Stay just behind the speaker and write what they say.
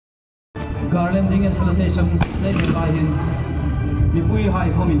garlanding and salutation nei me lai hin mi pui hai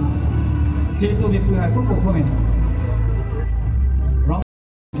khomin je to mi pui hai ko khomin rang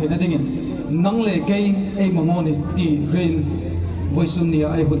the na dingin nang le kai ei mamoni ti rain voice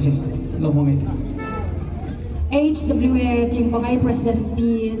nia ai hut hin lomong it HWA ting pangai president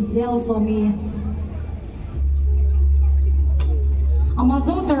𝐸𝐻𝐲𝐦𝐫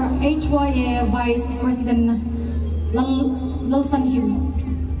Amazotar HYA vice president 𝐿𝐿𝐴𝐻𝐻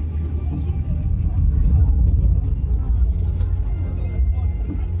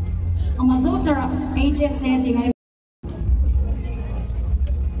Amazotar HSA ting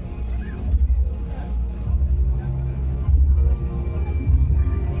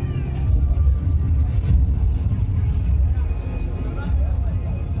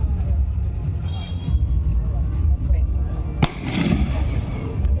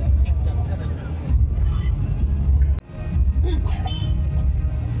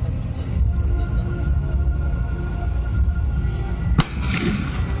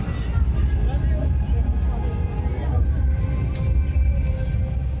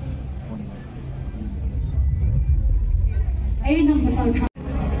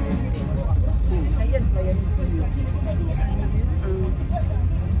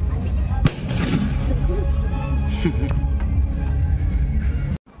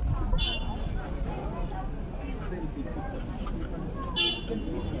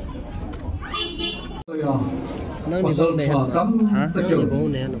pasal tam takil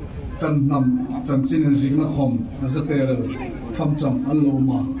kan nam chanchin jing na khom na sa tel pham cham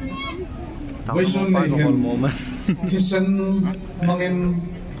aloma vaishon mai hen tisen mangin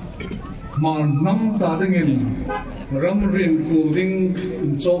man nam ta dengin ram rin kuling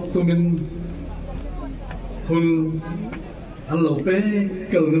chok tumin hun allo pe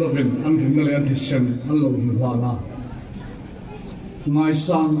kel na vin ang thim na le an tisen allo la ngai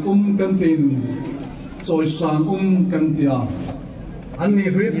sang kan tin choi sang kan tia ani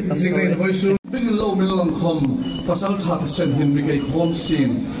rit singin voice bin lo min lang khom pasal that sen hin mi kai khom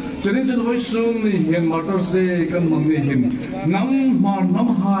sin chenin chen voice ni hin Mother's Day kan mang ni hin nam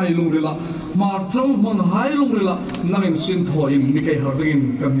hai lung rila ma trong mang hai lung rila nangin sin thoin mi kai harding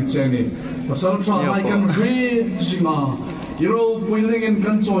kan ni cheni pasal tha hai kan ri singa iro puilingen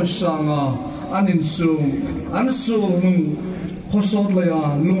kan choi sanga anin su an su khosot la ya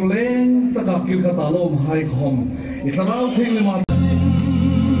lungleng taka kil khata lom hai khom itlarau thing le ma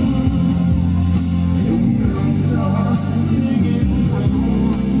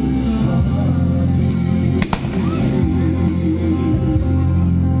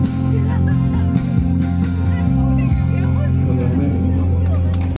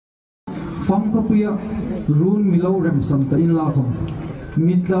fam kapia run milo rem sam ta in la khom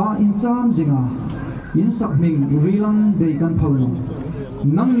mitla in cham jinga in sakming rilang dei kan phalno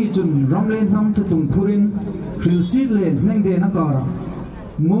nang ni chun ramlen nam thutung phurin ril sit le neng de na kara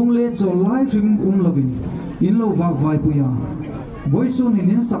mong le chol lai rim lovin in lo wak vai puya voisun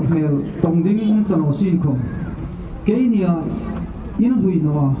in sakmel tongding tano sin khom keinia in hui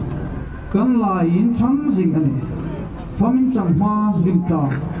noa kan lai in thang jing ani famin changma limta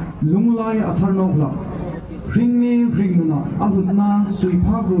lunglai atharnok la ring nuna alhutna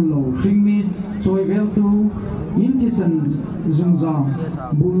suipa gulo ring mi choi vel tu intisen zungzam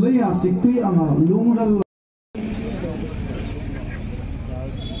bulaya siktui anga lungral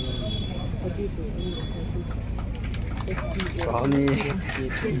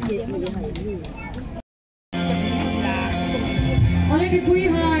Oleh dibui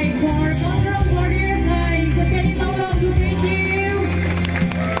hai for cultural warriors hai kepedi tolong tu thank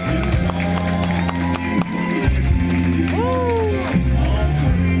you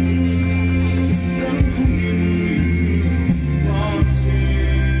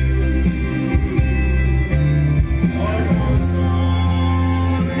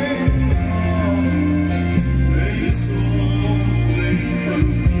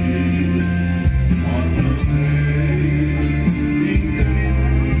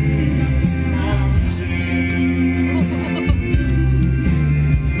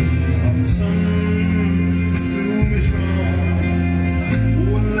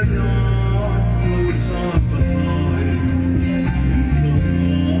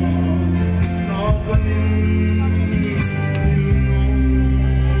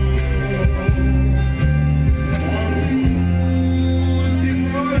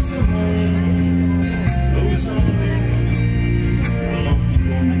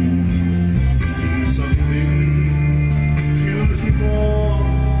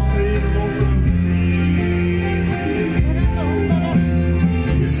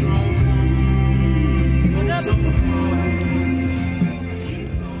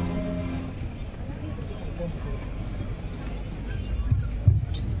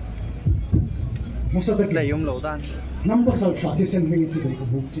masa tak le yum lo dan number sal partition ming chi ko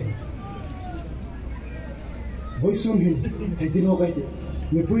buk che voisun hin he dino kai de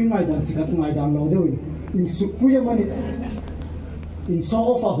me pui ngai dan chi ka ngai dan lo de in sukuya mani in so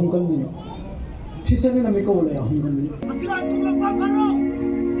fa hung kan ni thi sen na me ko le hung kan ni asilan tu la pa karo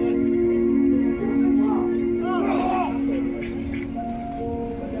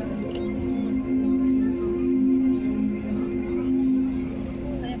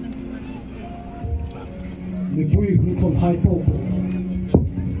mi pui hung khom hai po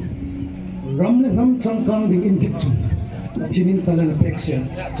ram le nam chang kang ding in dik chun achinin talan peksya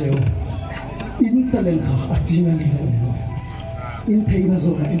cheo in talen kha achina li no in theina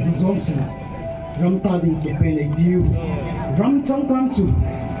zo in zon sa ram ta ding ke pe nei diu ram chang kang chu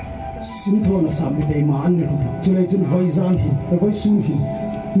sim tho na sa mi dei ma an ne chu le chun voi zan hi voi sun hi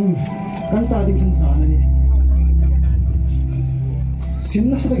kan ta ding chin sa na ni sim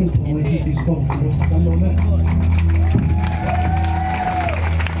na sa ding tho ngai ti dis bom ro sa kan lo me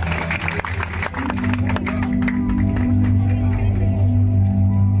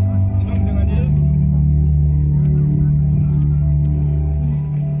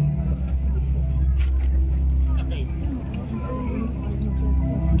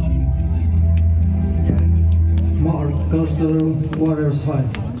Cultural Warriors High.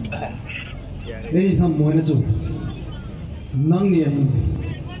 Ei nam moi na chu nang ni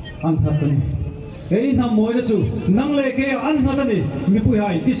an hatani. Ei nam moi na chu nang le ke an hatani mi pui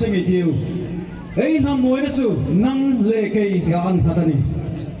hai ti sangai tiu. Ei nam moi na chu nang le ke an hatani.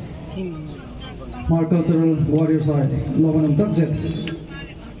 Mar Cultural Warriors High lobanam takzet.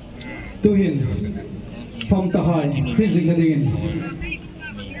 Tuhin fam ta hai freezing na dingin.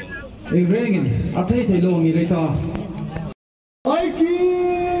 Ei rengin athai thai lo ngi reita. I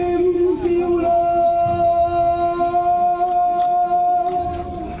came into your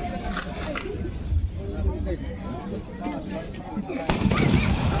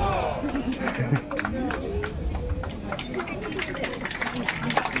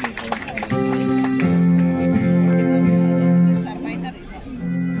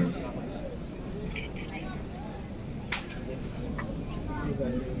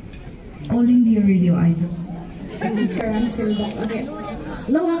All India Radio Isaac. Okay.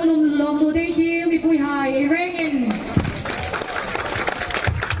 Lawang long lu day diu mi pui hai rengin.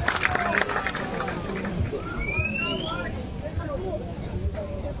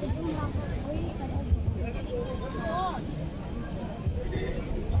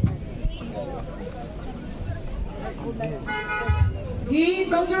 The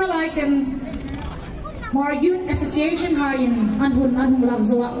cultural items more youth association hain anhum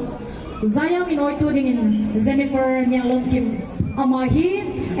lagzwa Zaya minoi tu dingin Jennifer 𝐬𝐚𝐲𝐬𝐚 amahi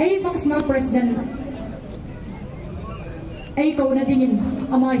ay functional president ay ko na dingin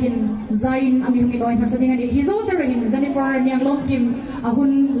amahin zain amihum minoi hasadingan his other rin Jennifer 𝐬𝐚𝐲𝐬𝐚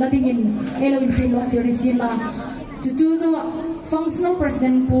ahun ladingin elawin shilok tirisila tutuzo functional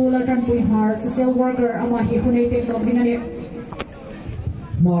president pula tranpuihar social worker amahi hunay peklok dingan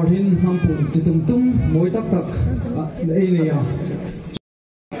Martin hampun chitumtum moi tak ei ne ya.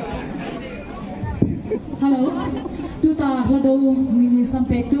 Hello, tuta hodo mimi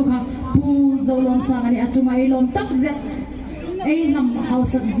sampai tu kah pu zolong sang ani acuma ilom tak zet nam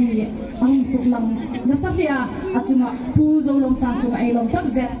house zi ahum suklam nasafia acuma pu zolong sang acuma ilom tak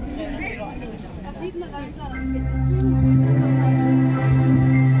zet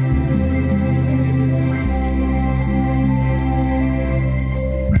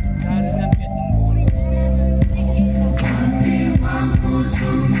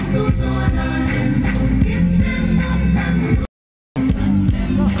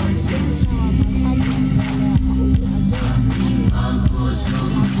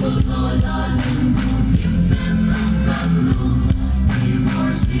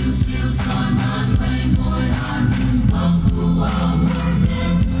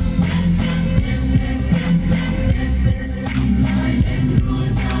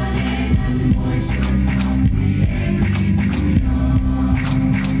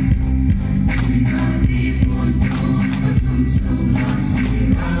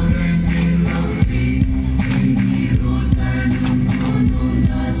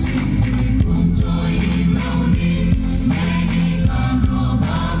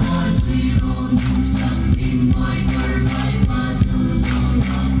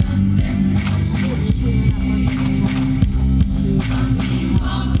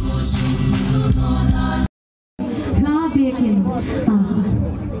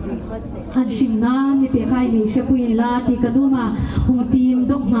an shing na mi pe khai me shapuin la ti kaduma hung tim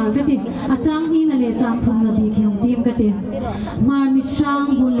dok mal ka ti achang in ale cham thum na bi khim tim ka ti mar mi sang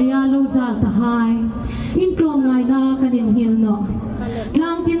bulia lo zal ta hai in klom ngai na kanin hil no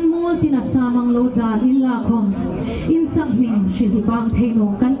lang tin mul tin asamang lo zal in la khom in sang ming shil hi bang theino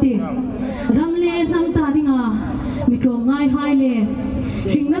kan ti ramle nam ta dinga mi klom ngai hai le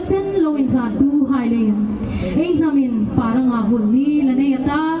shing na sen lo in la du hai le ein namin paranga vul ni la ne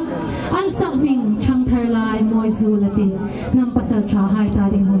ata an sang ming chang thar lai moi zu la ti nam pasal cha hai ta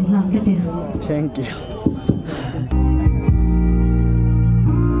ding hoi hlang ka ti thank you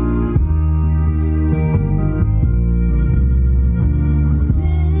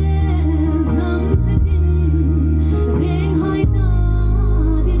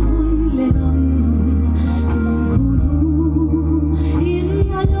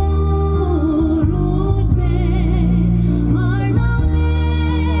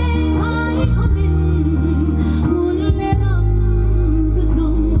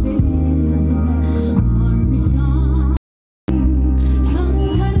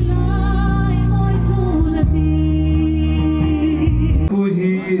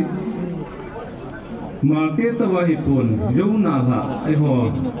Mate cawa hipun, jauh naga,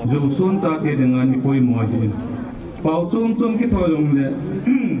 jauh son cake dengan hipoi mohi. Pau cum kita orang le,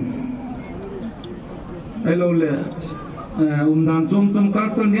 le, dan cum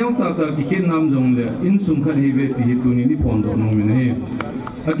kartel niau caca kikin nam jong le, in sungkar hive tihitu ni pondok nomine.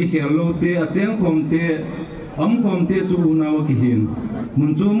 Aki hello te, aceng kom te, kom te cu unawa kihin,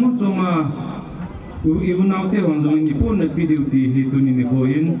 muncul ma. Ibu naute honjong ini pun video ti hitu ni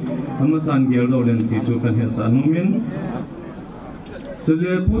koin, amasan geldo dan titu kan hesa nomin.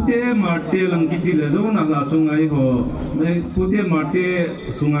 Jadi putih mate lang kiti le jauh nak sungai ho, putih mate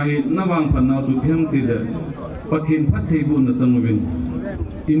sungai nawang panau tu piang tidak, pathin pathai bu na cangwin,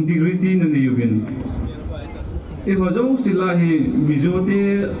 integrity na niyubin. Ho jauh silahi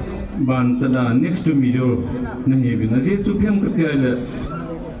mijote ban sada next to mijo na niyubin. Aje tu piang ketia le.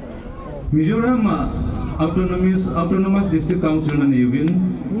 Mizoram autonomous district council na niyubin,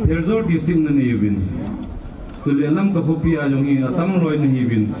 𝐤𝐲𝐦𝐫𝐸 district na niyubin. So lelam ka kopi ajong hi atam roy na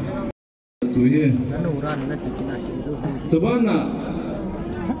niyubin. So ye. So bana.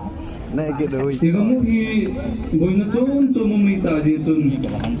 Ikamu hi boy na chon mumita je chon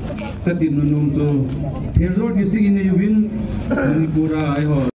katin na nung cho 𝐤𝐲𝐸𝐫 district na niyubin Manipura ay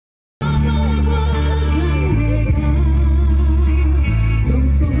ho.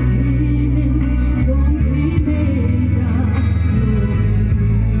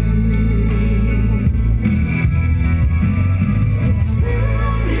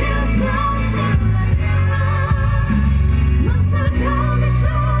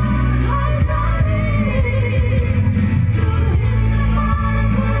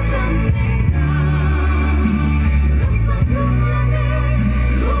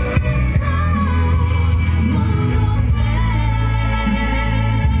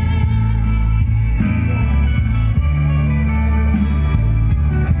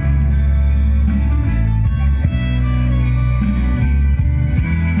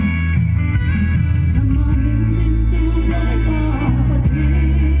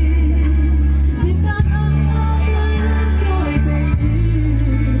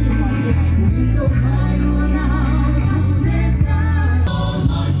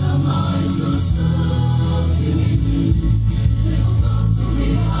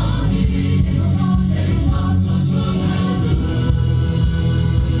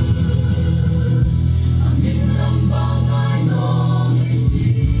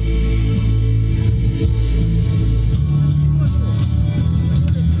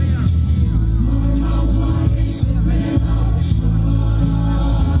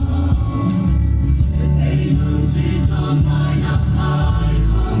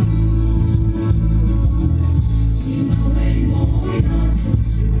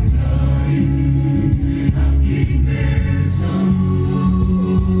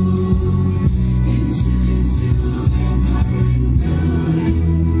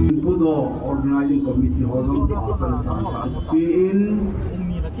 organizing committee hozong pasan santa pin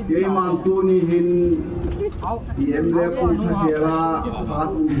ke mantuni hin PMle pun thakela phat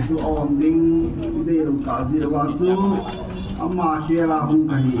usu omding de ru kazi rawansu amma khela hum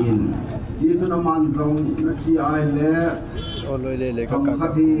kahin yesu na manzong na chi ai le oloi le ka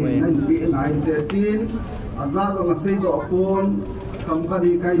khati nan bi ngai te tin azad ma sei do pon kam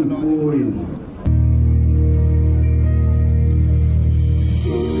khadi kai puin 𝐸𝐲𝐸𝐫𝐸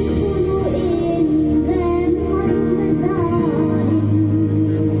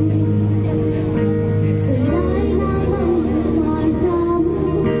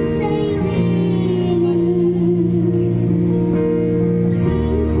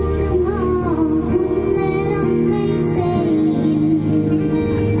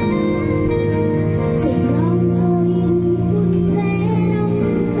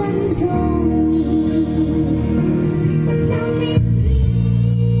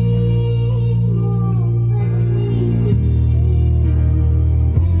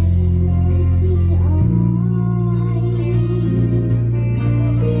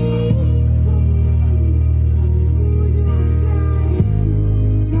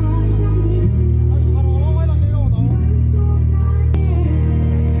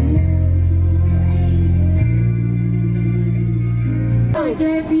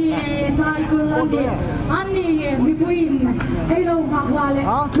đi anh đi bị quên ai đâu mặc là lệ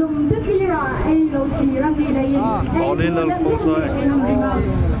đừng tức khi ra ai đâu chỉ rằng đi đây ai đi lần không rồi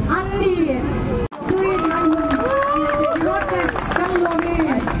anh đi quên anh rót cái căn lồng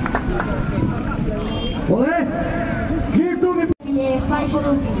này ôi clear to me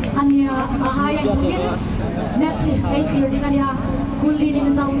cycle anh hai anh cũng biết match ai clear đi cái gì kulli ni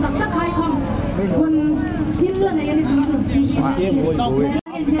zau tak tak khai không kun tin là này anh chúng chúng đi xem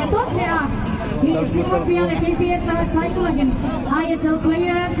này tốt thế à he Singapore là KPS cycle again ISL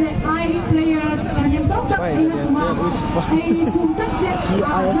players I players anh em tốt tak đi mà ai sum tak sẽ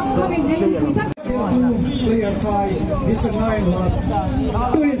không có mình đây tak player side is a 9 lot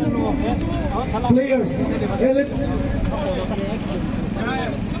twin players elite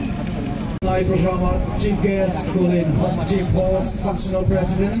live programmer Chief Guest Colin Chief Host Functional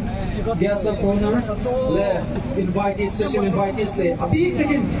President Guest of Honor le invitees special invitees le abi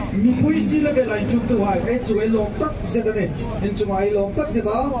takin mi pui still level line chung tu hai en chu long tak zeda ne en chu mai long tak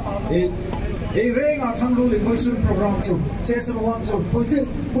zeda e renga thangdu le question program chu session 1 chu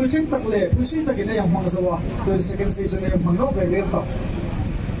pui chen tak le pui sui takin ne yang mangzawa to second season ne mangno be le tak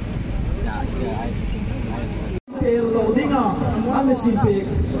loading a simpe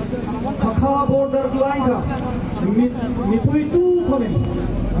khakha border line ka mi pui tu khomin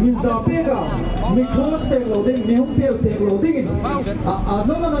min za pe ka mi cross pe loading mi hum pe loading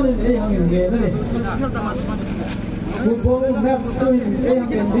no e hangin nge na ne football match to in e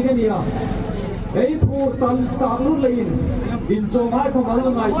hangin ding ni ei phur tan lu lein in chong ai ko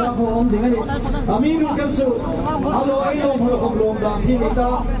malang ngai cha ko om ding ni amiru kel chu alo ai lo pharo kom lom da thi ni ta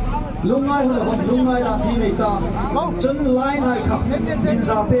lungai hula hom lungai la thi nei ta chân line hai khap min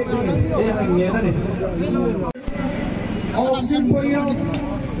za pe ki e hang nge na ni of Simporia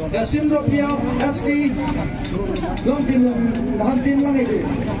Simropia FC long tin han tin lang e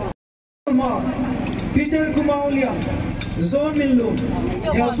ma Peter Kumaulian Zone Minlum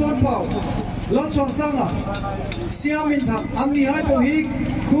ya Suan Pau Lot Chong Sanga Siam Min Thak Anni Hai Po Hi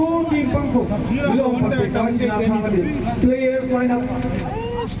Khu Tim Pangkho Long Pat Pe Kai Sina Chang Adi players line up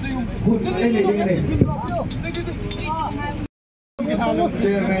good any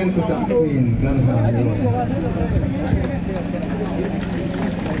chairman Kutak Queen Garba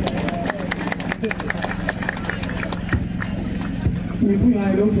Ibu yang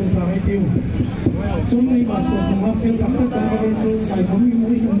ada untuk kami tiu, cuma ini masuk ke rumah film apa kan jadi tu saya kami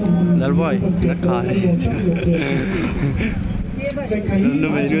mui untuk Dalboy, nak kah? Nó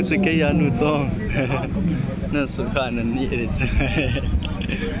mới đưa tới cái ăn nút xong, nó sụp khăn nó nhẹ đấy chứ.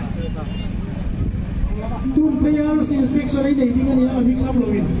 Two players inspection ini dengan yang mix up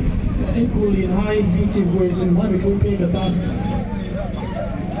lowin, equally high, Chief version mana cuma pay kata.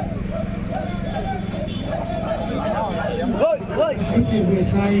 Chief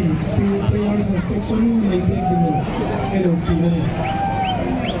version players inspection lebih dulu, hello final.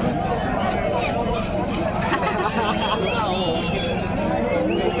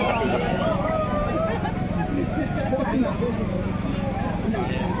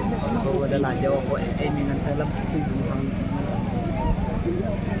 Ada lah jawab kok ini nan salam tu.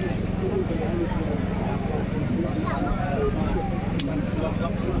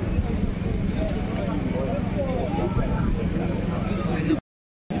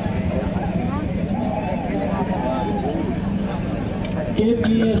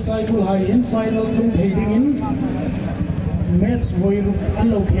 KPS cycle high in final chung heading in match voiru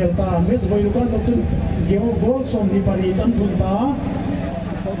anlo khelta match voiru kan dokchun goal som di pari tan thun ta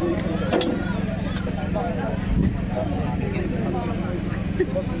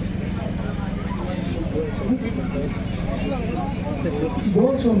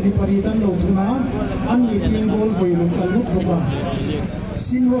goal som di pari tan lo thuna an ni ting goal voiru kan lut boka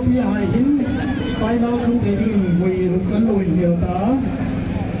Sinopia hai hin final chung heading in voiru kan lo in helta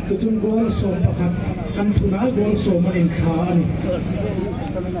chun goal som pakhat kan thuna goal som an in kha ani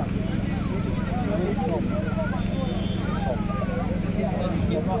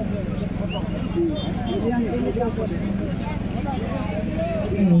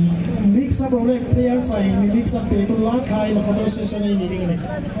mix up oleh players ai mix up te kun la khai na photo session ai ni ni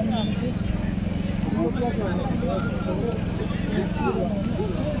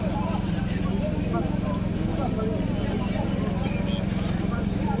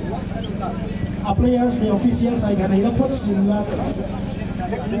a players the officials ai ganai la pot sin la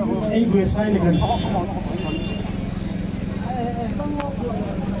ai gue sai le kan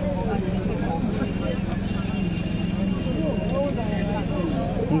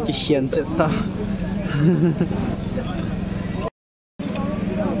cái xiên chết ta.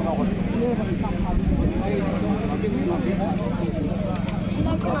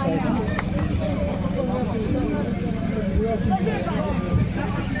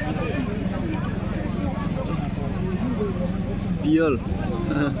 Yol.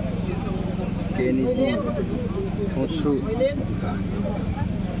 Kenny. Osu.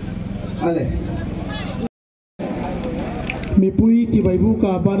 Ale. Mi pui cibai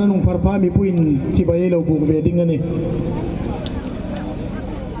buka bana nung farpa mi pui cibai lo buk wedding ani.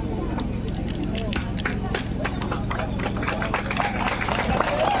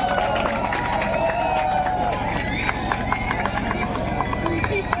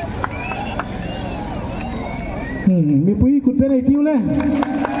 Mi pui ikut pera itu lah.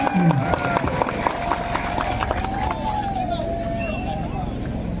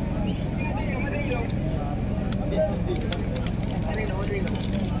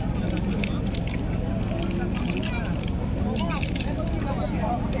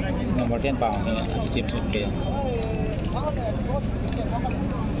 Nomor 10 bang ni chip ke.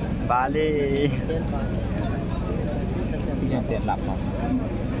 Balik. Yang 10 lap.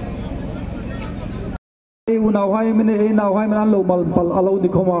 Unau hai mene nau hai man lo mal pal alo ni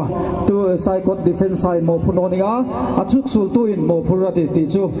khoma tu sai kot defense sai mo punoninga achuk sul tu in mo purati ti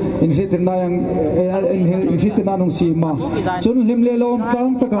chu in hit na yang in hit na nung si ma chun limle lom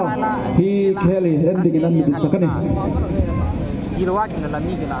tang taka hi kheli ending in an mi sakani Kilowatt na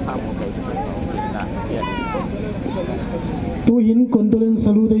lami kina ta mo kai. tu hin condolence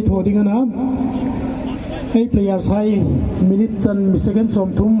salu dei thodinga na hey players hai minute chan second som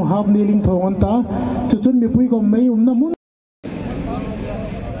thum half kneeling thongan ta chuchun mi pui ko mai na mun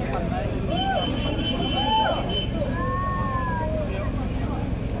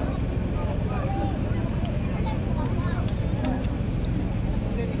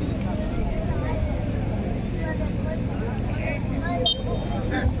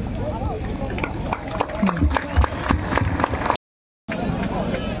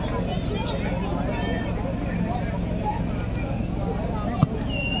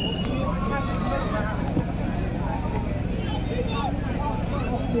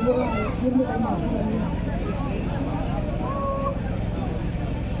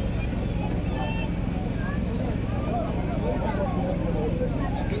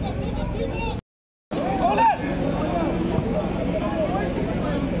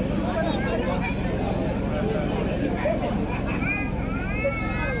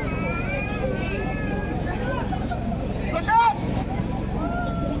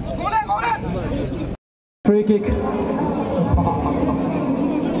free kick.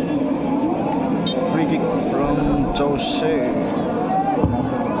 Free kick from Jose.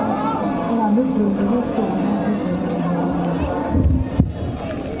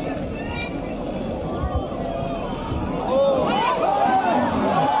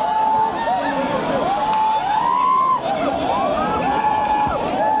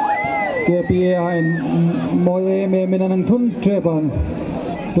 KPA hain moe me menanang thun trepan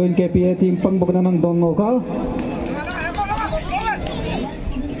tuin KPA team pangbok na ng dongo ka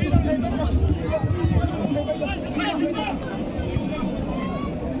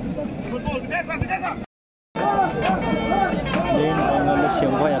Nên ông là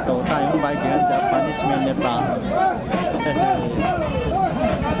siêu quay ở tổ tài không bài kia cho punishment nhật ta.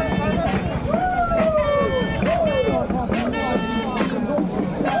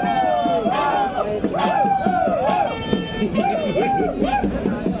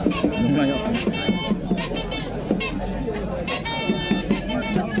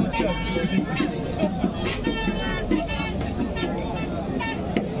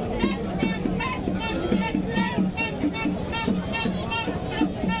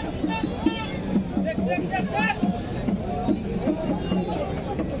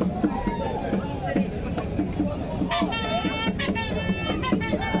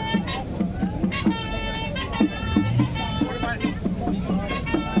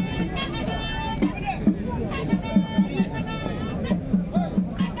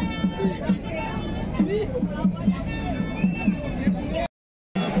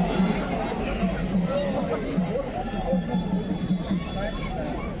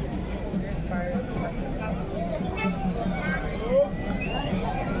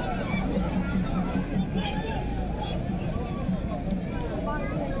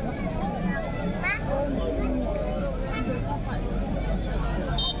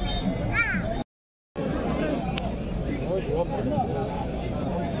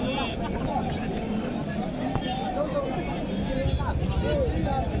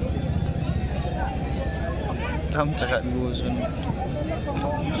 Tam cakap dua sun.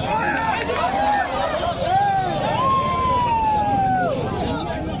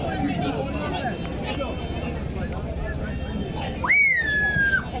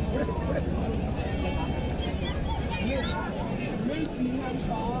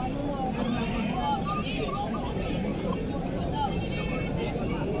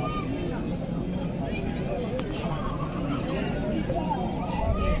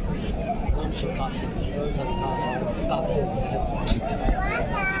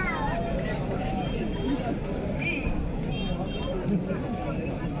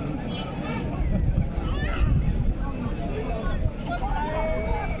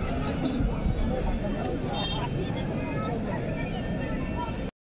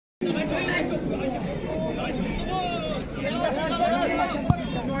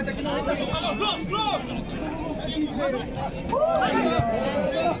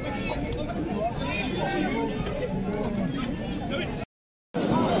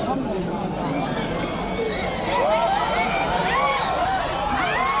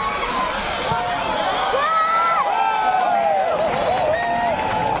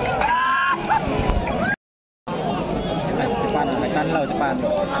 เราจะปาน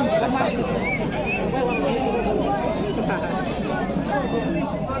กันฝาก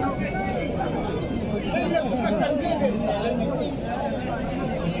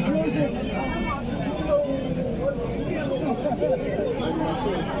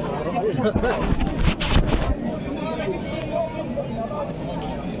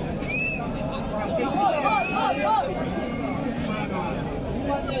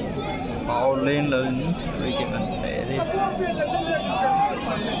Ball lên lớn free kick anh té đi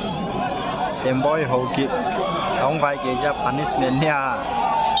xem boy hậu kịp không phải cái ra punishment nha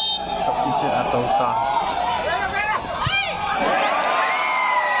substitute atau ta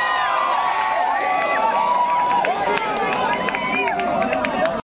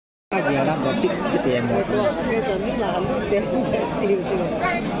giờ đang có cái tiền một cái giờ biết là tiền tiêu chứ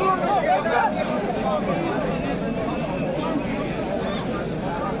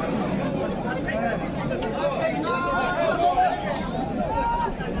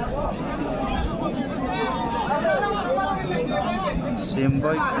xem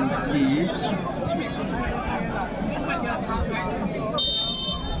boy cookie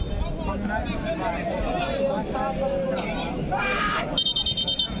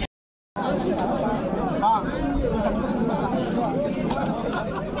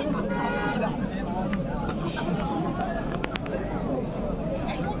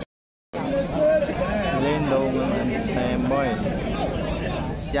lên đầu mình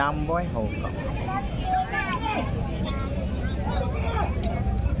xem boy hậu cộng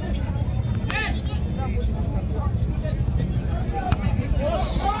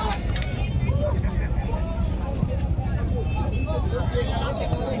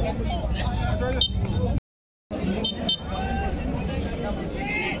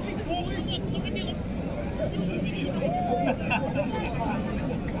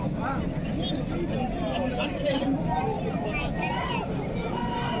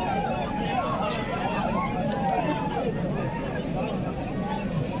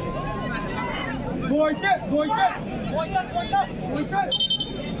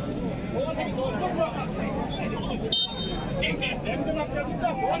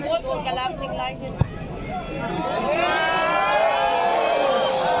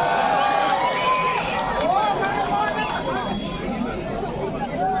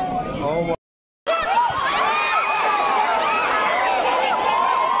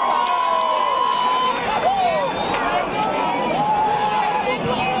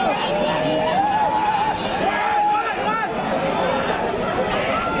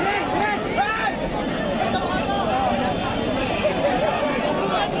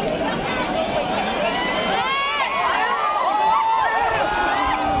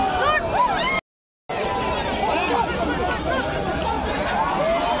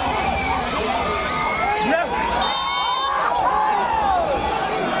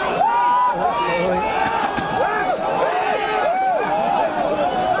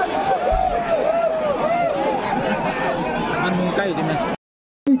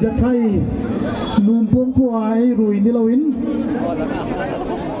จะใช่นุ่มพวงผู้ไอ้รุยนิลวิน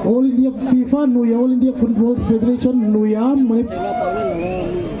All India FIFA หน่วย All India Football Federation หน่วยมั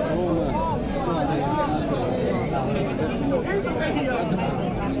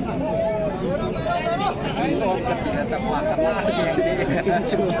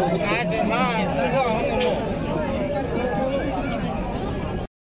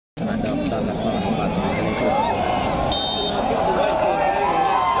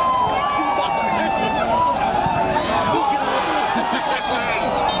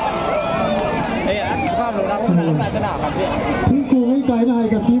นทิ้งกูให้ไกลได้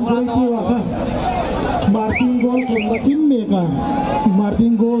กับทีมคนที่ว่าค่ะมาร์ตินโกลคงมาจิ้มเมกะมาร์ติ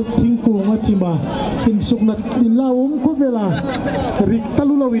นโกลทิ้งกูมาจิ้มมาอินสุกนัดอินลาวมคุเวลาริกตา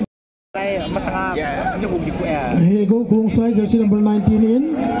ลุลาวินHey, go side jersey number 19 in.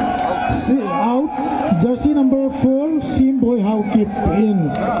 Out. Jersey number 4. Sim boy how keep in.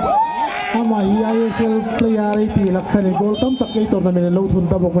 Ama ISL player iti lakhani goal tam tak kay tournament low thun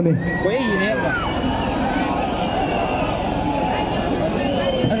tabok ni. Koy yun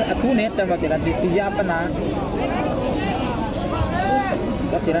aku net ta bakira pizza pa na.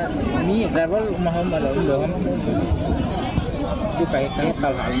 Bakira mi driver Muhammad Allahum. Itu kayak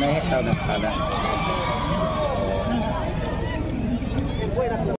tau hal na het tau na kala.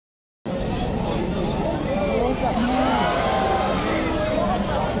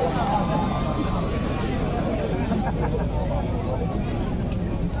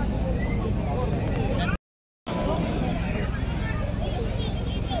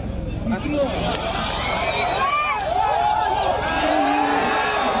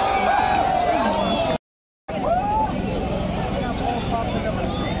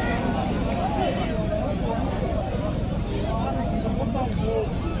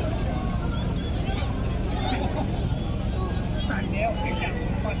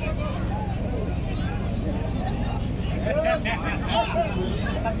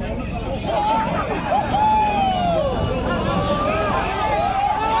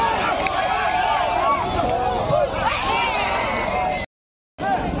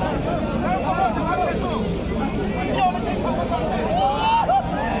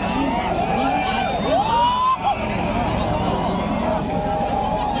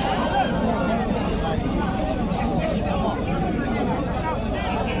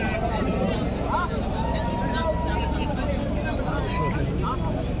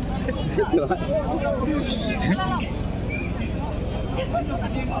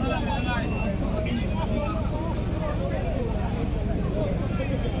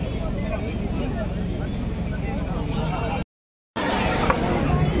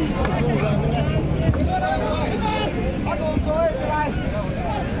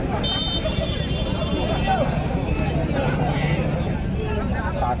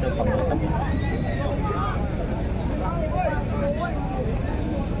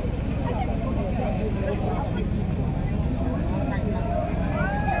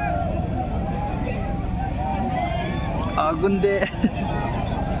 Gunde.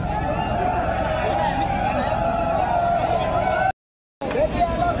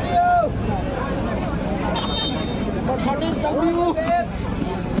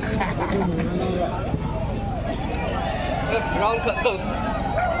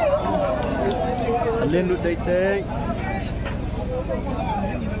 Salin duduk titik.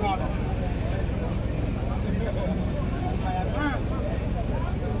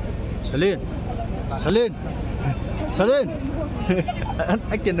 Salin. Salin. Salin.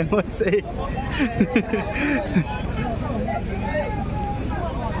 I can not say.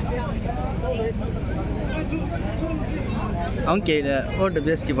 Ông kể là ô được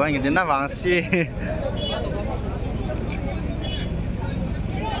biết cái bao nhiêu đến năm vàng xí.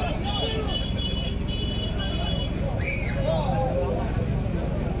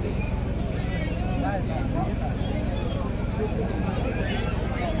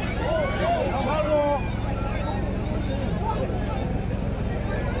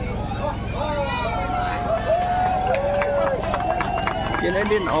 Cái này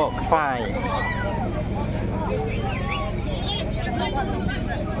đến ở phải.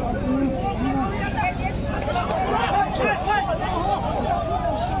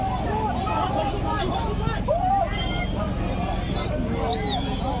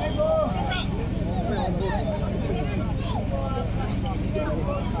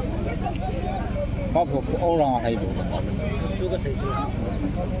 Có một ô lò thầy chưa có sự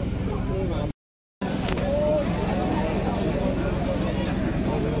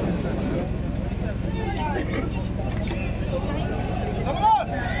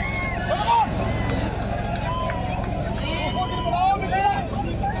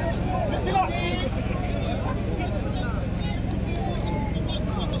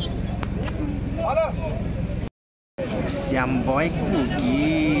Siam boy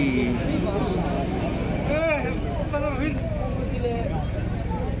cookie.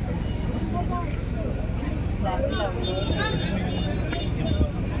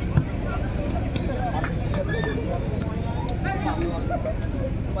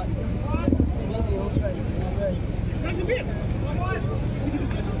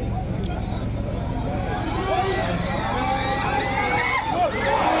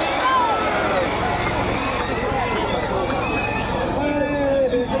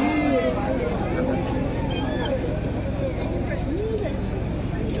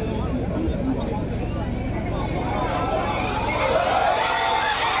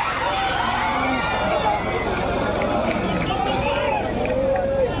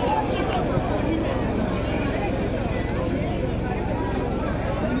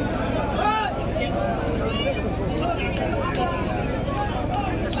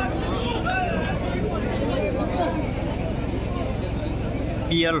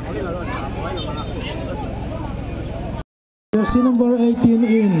 Jersey number 18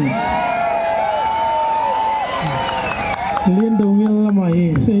 in. Lian dongil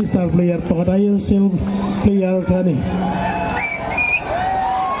lamai say star player pakatay sil player kani.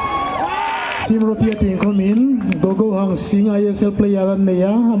 Simro tiating komin gogo hang sing ISL player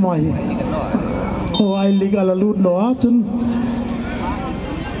neya amai. O I league alalud noa chun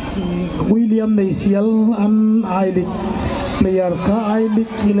William Naisial an I league players ka I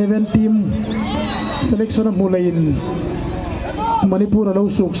league 11 team selection of mulain Manipur alo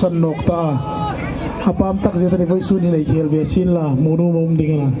suk san nokta apam tak zeta ni voice ni lai khel ve sin la munu mom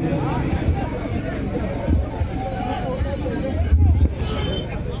dingana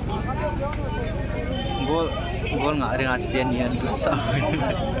gol nga ring asisten yan sa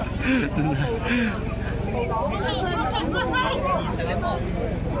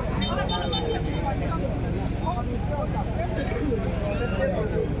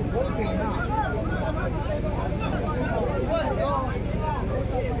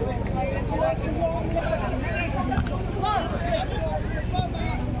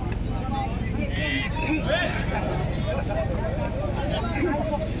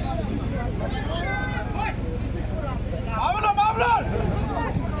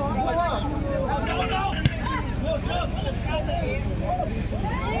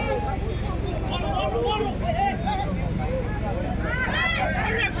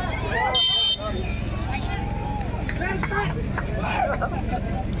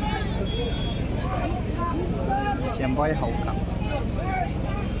boy hậu cặp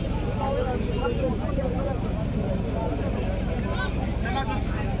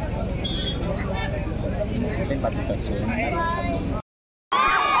bên bạch chúng ta xuống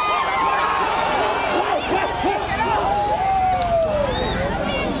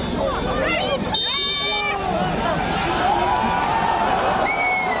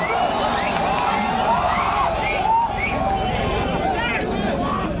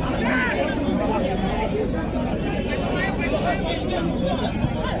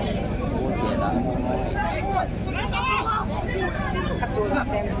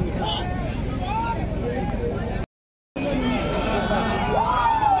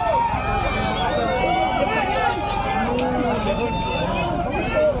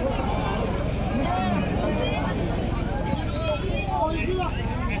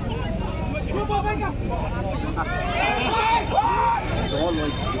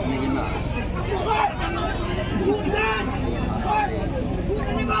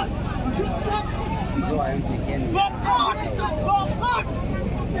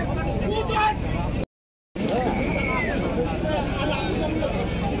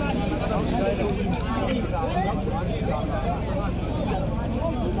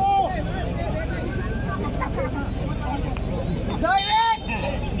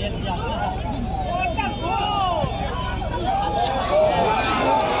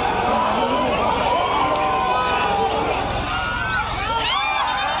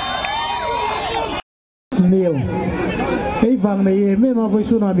nhiều cái vàng này mấy mà với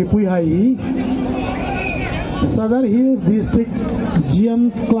số nào bị pui hay Sadar Hills District GM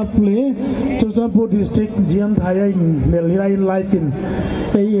Club play Chosapur District GM Thaya in Melira in life in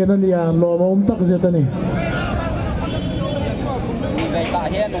cái này là lo mà tắc gì thế này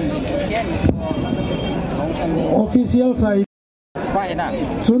official side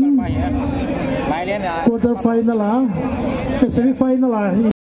sun quarter final à semi final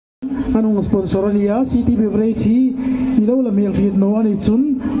à anong sponsor niya City Beverage hi ilaw la milk feed no ani chun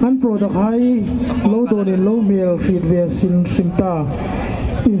an product hai low don in low milk feed ve sin shimta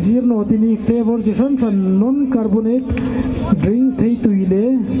in zero no tini flavor jisan than non carbonate drinks thei tuile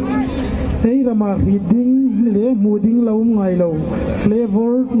hey rama reading le mooding lawum ngai lo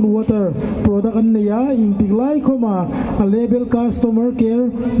flavored water product an niya intik lai khoma a label customer care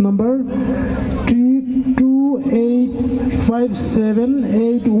number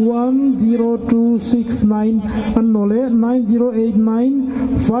 32857810269 and nole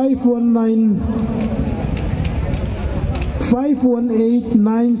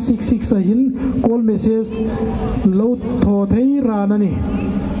 9089518966 ahin call message low tho thei rana ni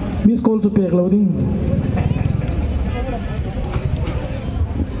miss call to pay loading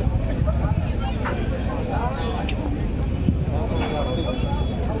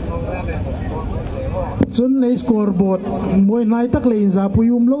chun nei scoreboard moi nai tak lein za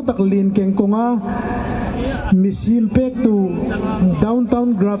puyum lo tak lin keng konga machine pack to downtown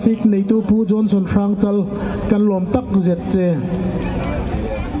graphic nei tu pu Johnson Frank chal kan lom tak zet che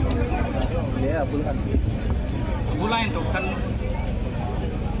bulain to kan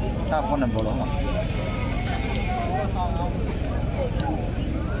ta phone bolo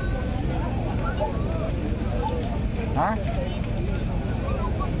ha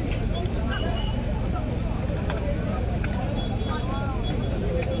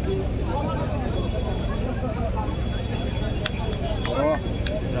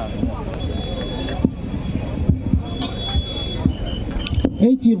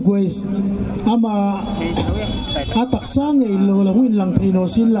hey chief guys ama atak sang ei lo la huin lang theino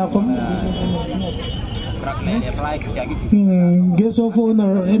sin la kom guest of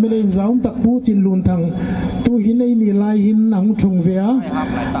honor MLA zaum tak pu chin lun thang tu hin ei ni lai hin ang thung vea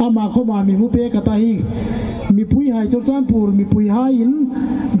ama khoma mi mu pe kata hi mi pui hai chor chan pur mi pui hai in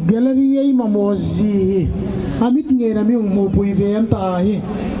gallery ei mamozi amit nge na mi mo pui ve am ta hi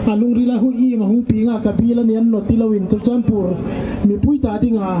alung rila hu i ma hung pinga kabila nian no tilawin chor chan pur mi pui ta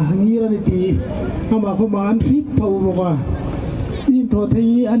dinga ngira ni ti ama khoma an fit thau rowa im tho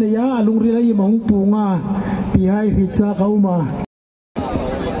thei anaya alung rila i ma hung punga pi hai fit cha kauma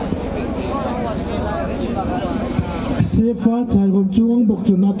sefa chai gom chuang bok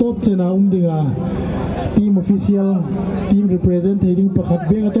chun atop chena dinga team official team representing pakhat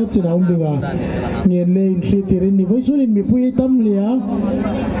beng atop chena dinga ngen le in thitirin ni voisun in mi pui tam lia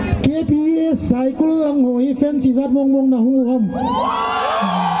KPS cycle lang hoi fancy zat mong mong na hu ham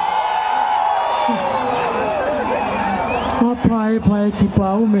phai ki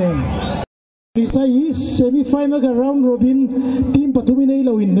pau me Isai semi-final ka round robin team patuminay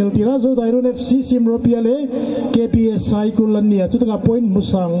lawin Neltira zo Dairon FC Simropia le KPS High School lania chutanga point mo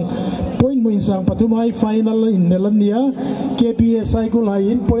insang patumay final in nelania KPS High School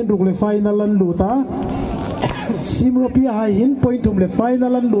hain point rugle final lan luta Simropia hain point tumle final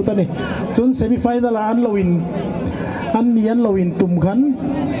lan luta ne chun semi-final an lawin an nian lawin tumkhan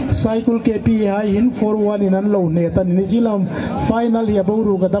cycle KPS hain 4-1 in an law ne tan ni silam final ya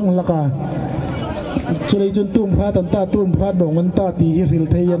boru kadang laka chulai chun tum pha tan ta tum pha no ngan ta ti hi ril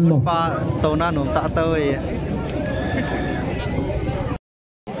thei yan no pa to na no ta toi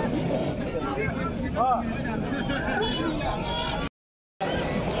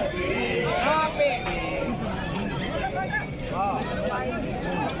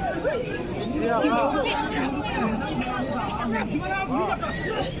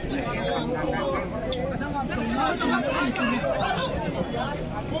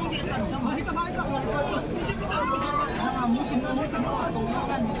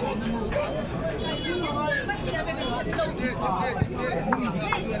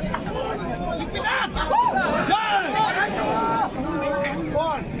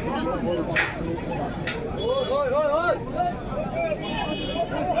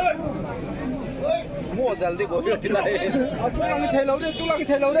mua jल्दी को दिलाए चुलांग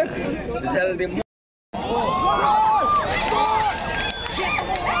थैलो दे जल्दी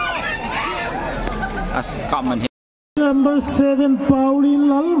as common number 7 Pauline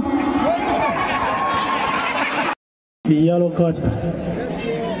Lal yellow card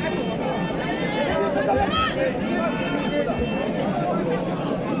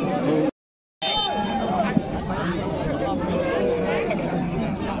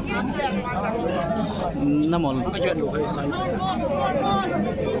namol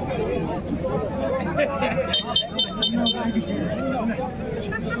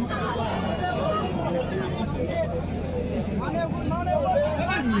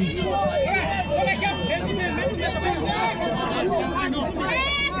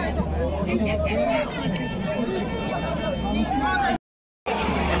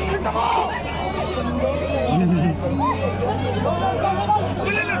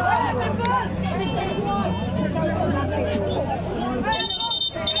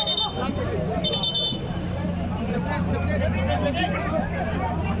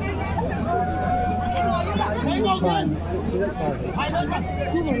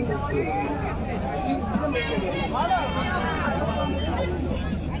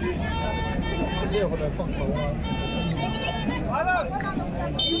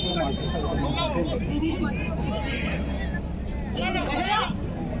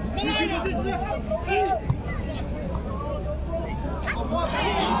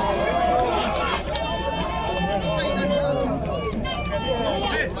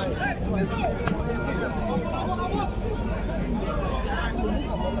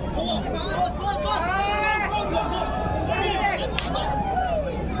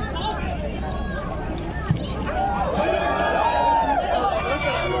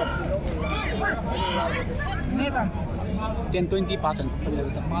Ten 20%.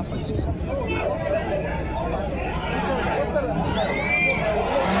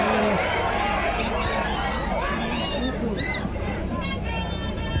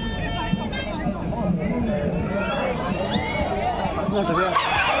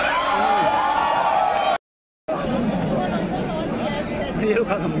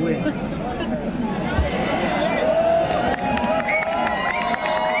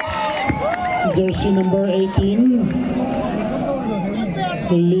 Jersey number 18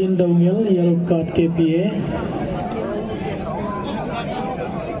 Lin Dongil yellow card KPA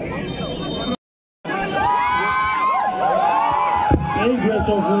guest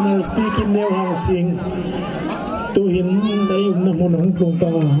of honor speaking Neo Hang Sing tu hin dai na mon hong tlong ta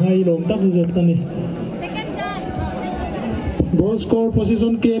hai long tak zet kani goal score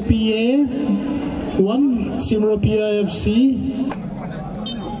position KPA 1 Simropia FC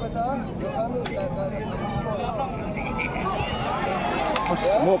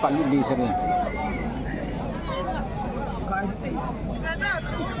Mau kan di sini.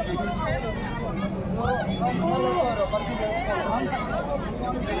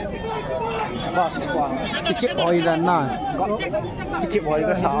 kecil boy dan na kecil boy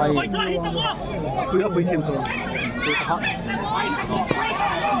ke sai Bữa bữa thêm rồi.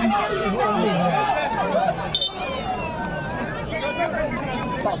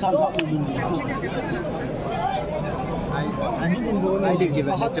 Tạo sao họ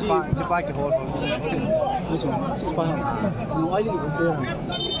𝐸𝐷𝐸𝐻 cepat ke hole. Which one? 6 No, 𝐸𝐷𝐸𝐻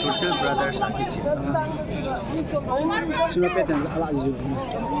Total brothers sakit sih. Cuma petan ala itu.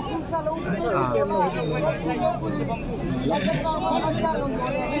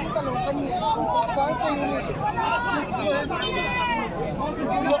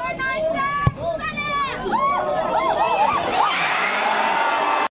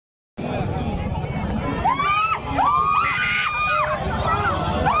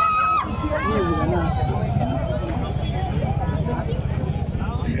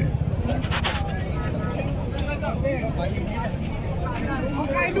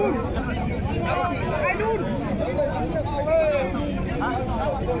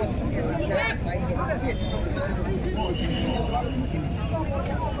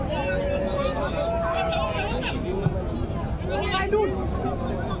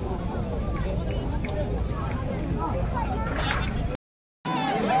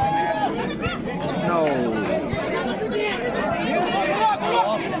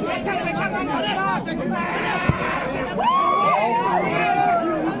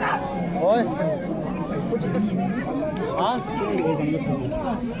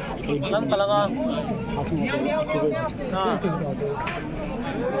 Lang talaga.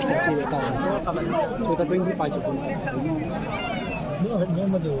 So ito 25 po.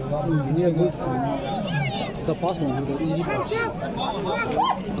 The pass one, the easy pass.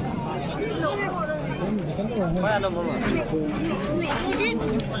 Kaya ano mo ba?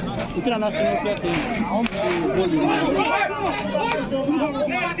 Ito na nasa mga piyate. Ang goal yun.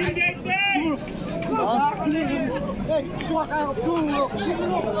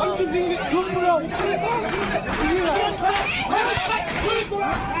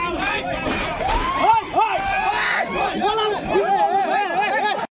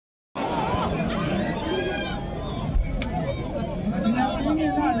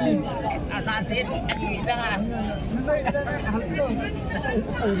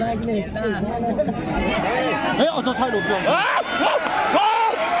 저 사이로 뿅.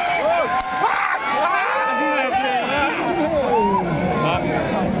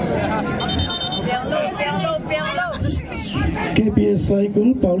 𝐸𝐴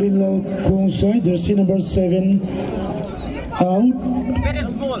𝐸𝐬𝐬𝐿 jersey number 7 out.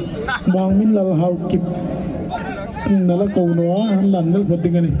 Mangmin lal hau kip nala 𝐬𝐲𝐦𝐫𝐬 han lan nal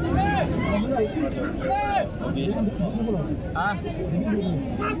bodingan ni.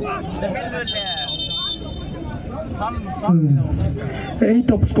 8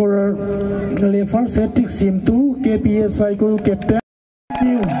 top scorer Lefer Celtic Sim 2 𝐸𝐴 captain.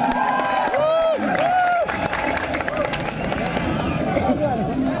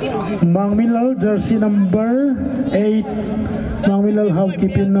 Mangmilal jersey number 8 Mangmilal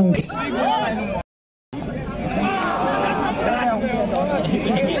housekeeping ng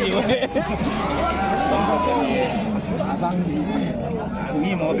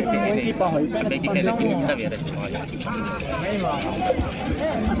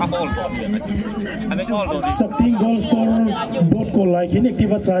Sakting goal scorer bot ko like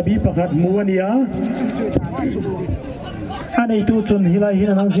inactive sabi pakat muwania ane itu chun hilai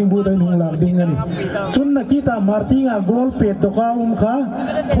hina nang sing budai nung lak ding ani chun na kita martinga gol pet to ka kha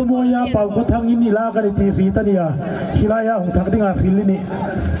khomoya pau ko thangin ni la ka ri ti ri ta dia hilaya hung thak dinga phil ni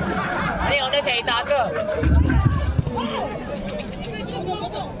ani one sei ta ke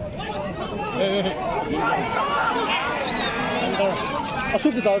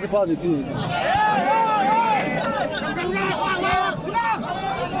asuk ta pa ni ti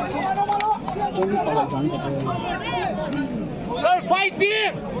Sir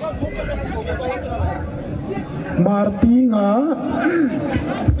fighting Martinga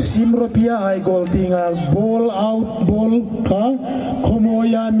Simropia ay goal tinga ball out ball ka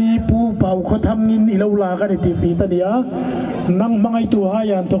khomoya mi pu pau ko thangin ilaula ka ri ti fi ta dia nang mangai tu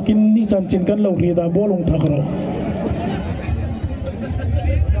hayan to kin ni chanchin kan lo ri da ball ung thakro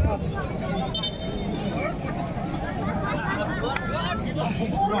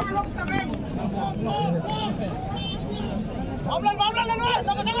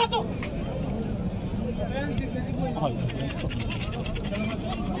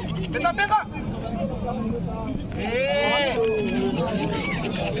Peta.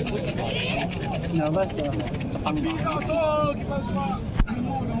 nervous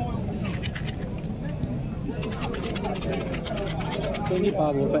ini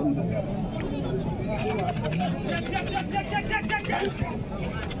pa bo pen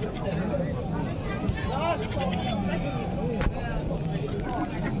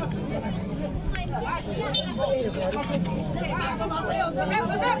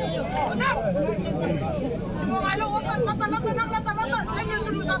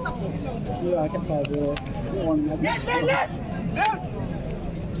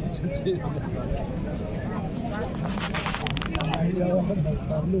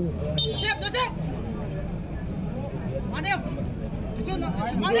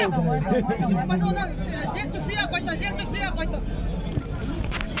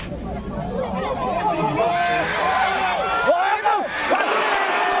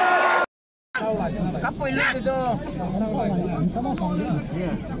Kapoy lang dito.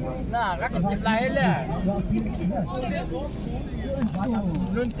 Nah, kakitip lahir lah.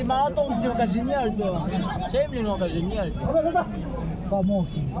 L'ultima auto si 𝐬𝐚𝐫𝐸 sembri un 𝐬𝐚𝐫𝐸.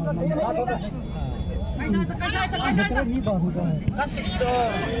 Kasi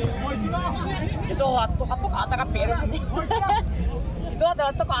ito ato kata ka pera. Ito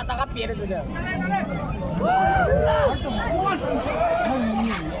ato kata ka pera dito.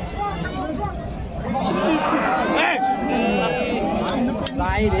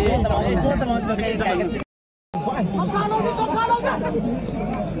 Sai đi.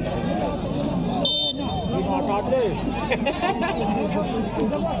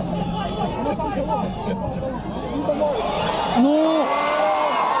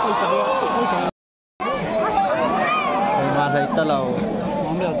 Mà thấy tao lầu.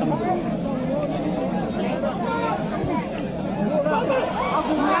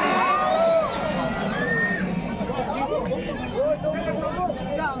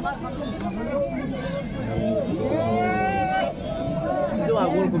 Itu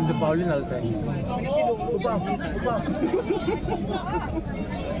aku belum terpaulin lalu tadi.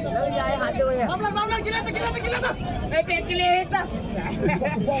 Lalu ya ada ya. Mama gila tu. Gila tu.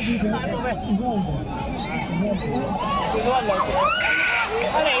 Keluar lah.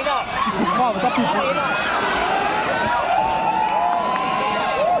 Ada ini. Wah, tapi.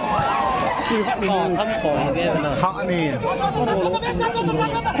 Thấm thổi cái họ này.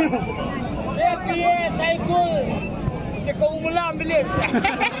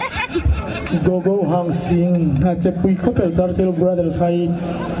 Gogo hang sing na cepui khopel Churchill brothers hai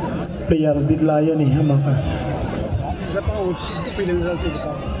players diklaya ni hamaka.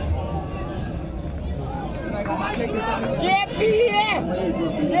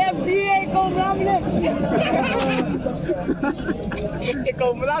 Câu năm lên. Cái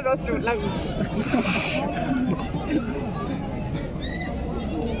câu năm nó sụt lăng.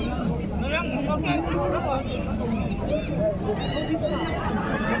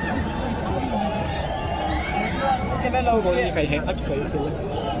 Cái này lâu rồi phải hẹn ắt phải rồi.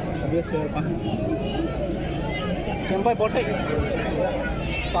 Biết rồi pa. Xem bài bot này.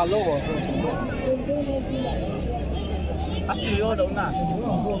 Sao lâu rồi. Ắt chưa đâu nè.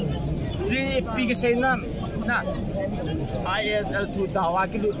 GP na ISL2 dawa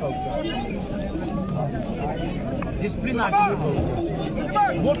ke lut ho discipline a ke lut ho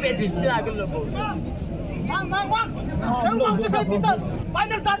wo pe discipline a ke lut ho mang jauh ke sai pital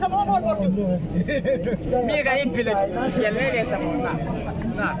final ta sama gol bot mi ga im pile yele le ta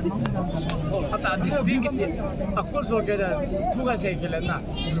na ata discipline ke akul so ke da tuga sai ke na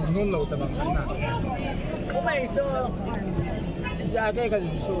non lo ta bang na ko mai to jaga ka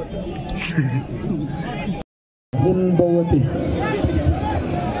shoot Bun bawati.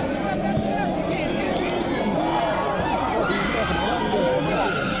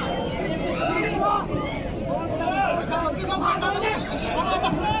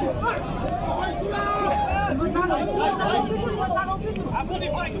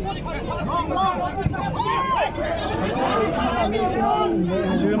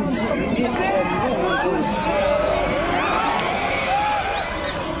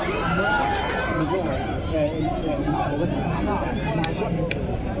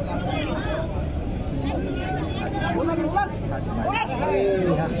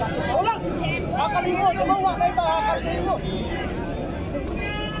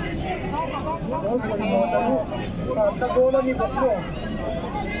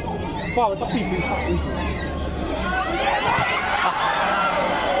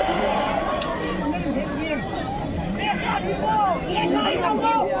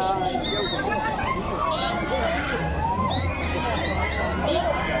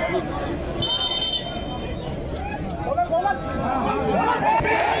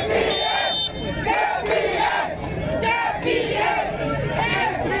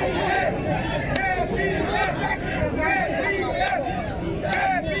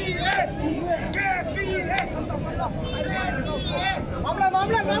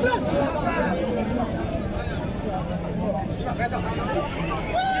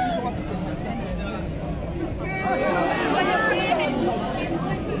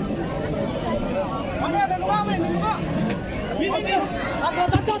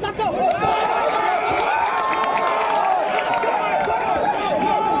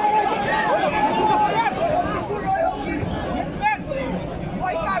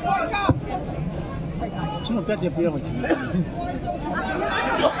 Sono piatti a pieno.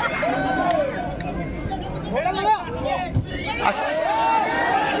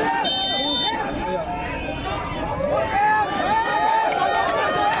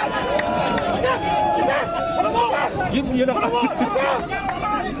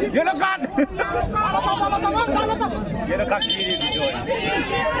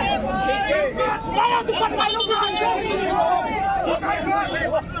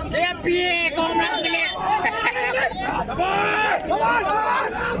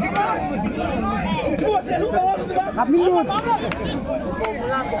 Kami luôn.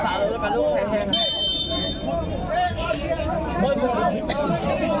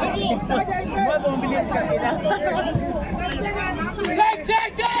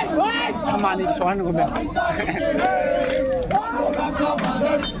 Come on, it's one of them.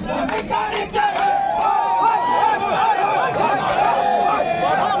 𝐬𝐚𝐫𝐽𝐲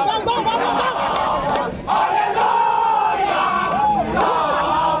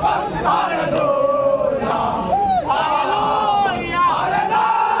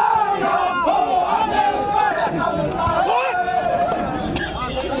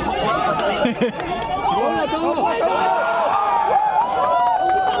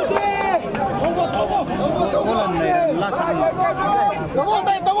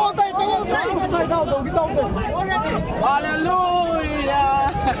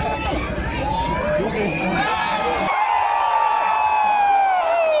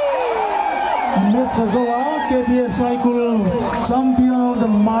KPS Cycle Champion of the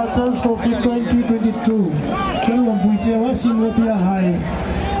Martyrs Trophy 2022. Kêu làm vui chơi quá xin lỗi phía hai.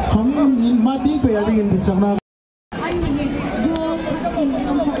 Không in mà tin về đi in được sao nào. Anh nhìn vô thật in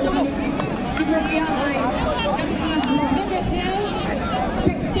trong số đó xin lỗi phía hai.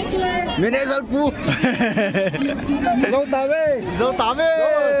 Spectacular. Mình đã rất vui. Dâu tám ơi, dâu tám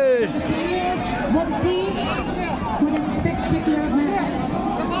ơi. The players, what the teams, what a spectacular match.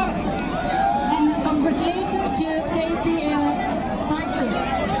 And congratulations to 𝐸𝐴𝐷𝐶.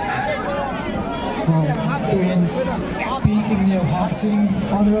 Tuyên Pi Kim Nhiều Học sinh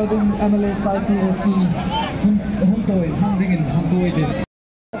Honorable MLA Cycle OC Hung Tội Hang Đinh Hang Tôi Đinh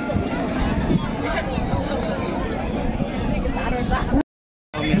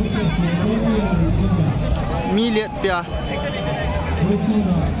Mi liệt bia.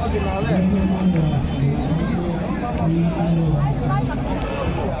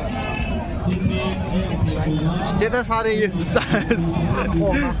 Status सारे ये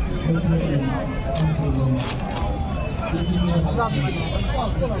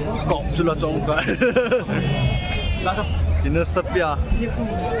cọp cho là trong cái thì nó sắp bia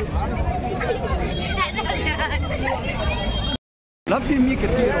lắm phim như cái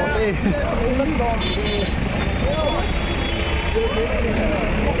tiền rồi đây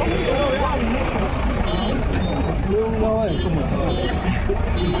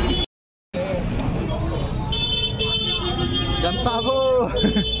Jam tahu.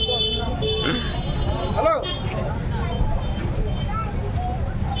 Halo.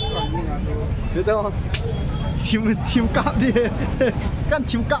 Biết không? Team cặp đi. Kan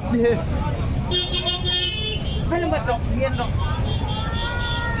team cặp đi. Hay là bật đọc nghiên rồi.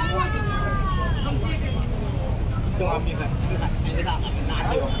 Cho anh đi này. Cái nào làm nát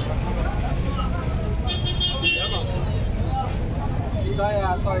rồi. Tôi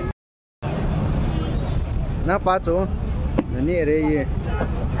na pa chỗ nani ở đây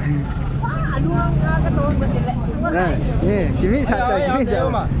nè nè kimi sao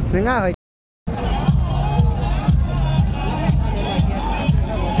nè ngã rồi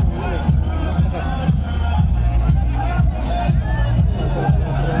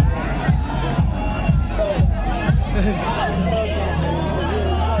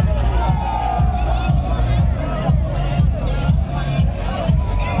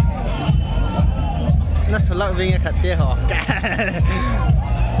nó sờ lợn về nghe khát tia hả?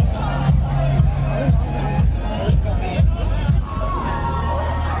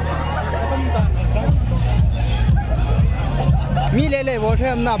 Mi lele bố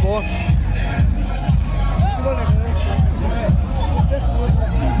thêm na bố.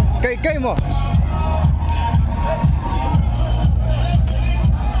 Cây cây mà.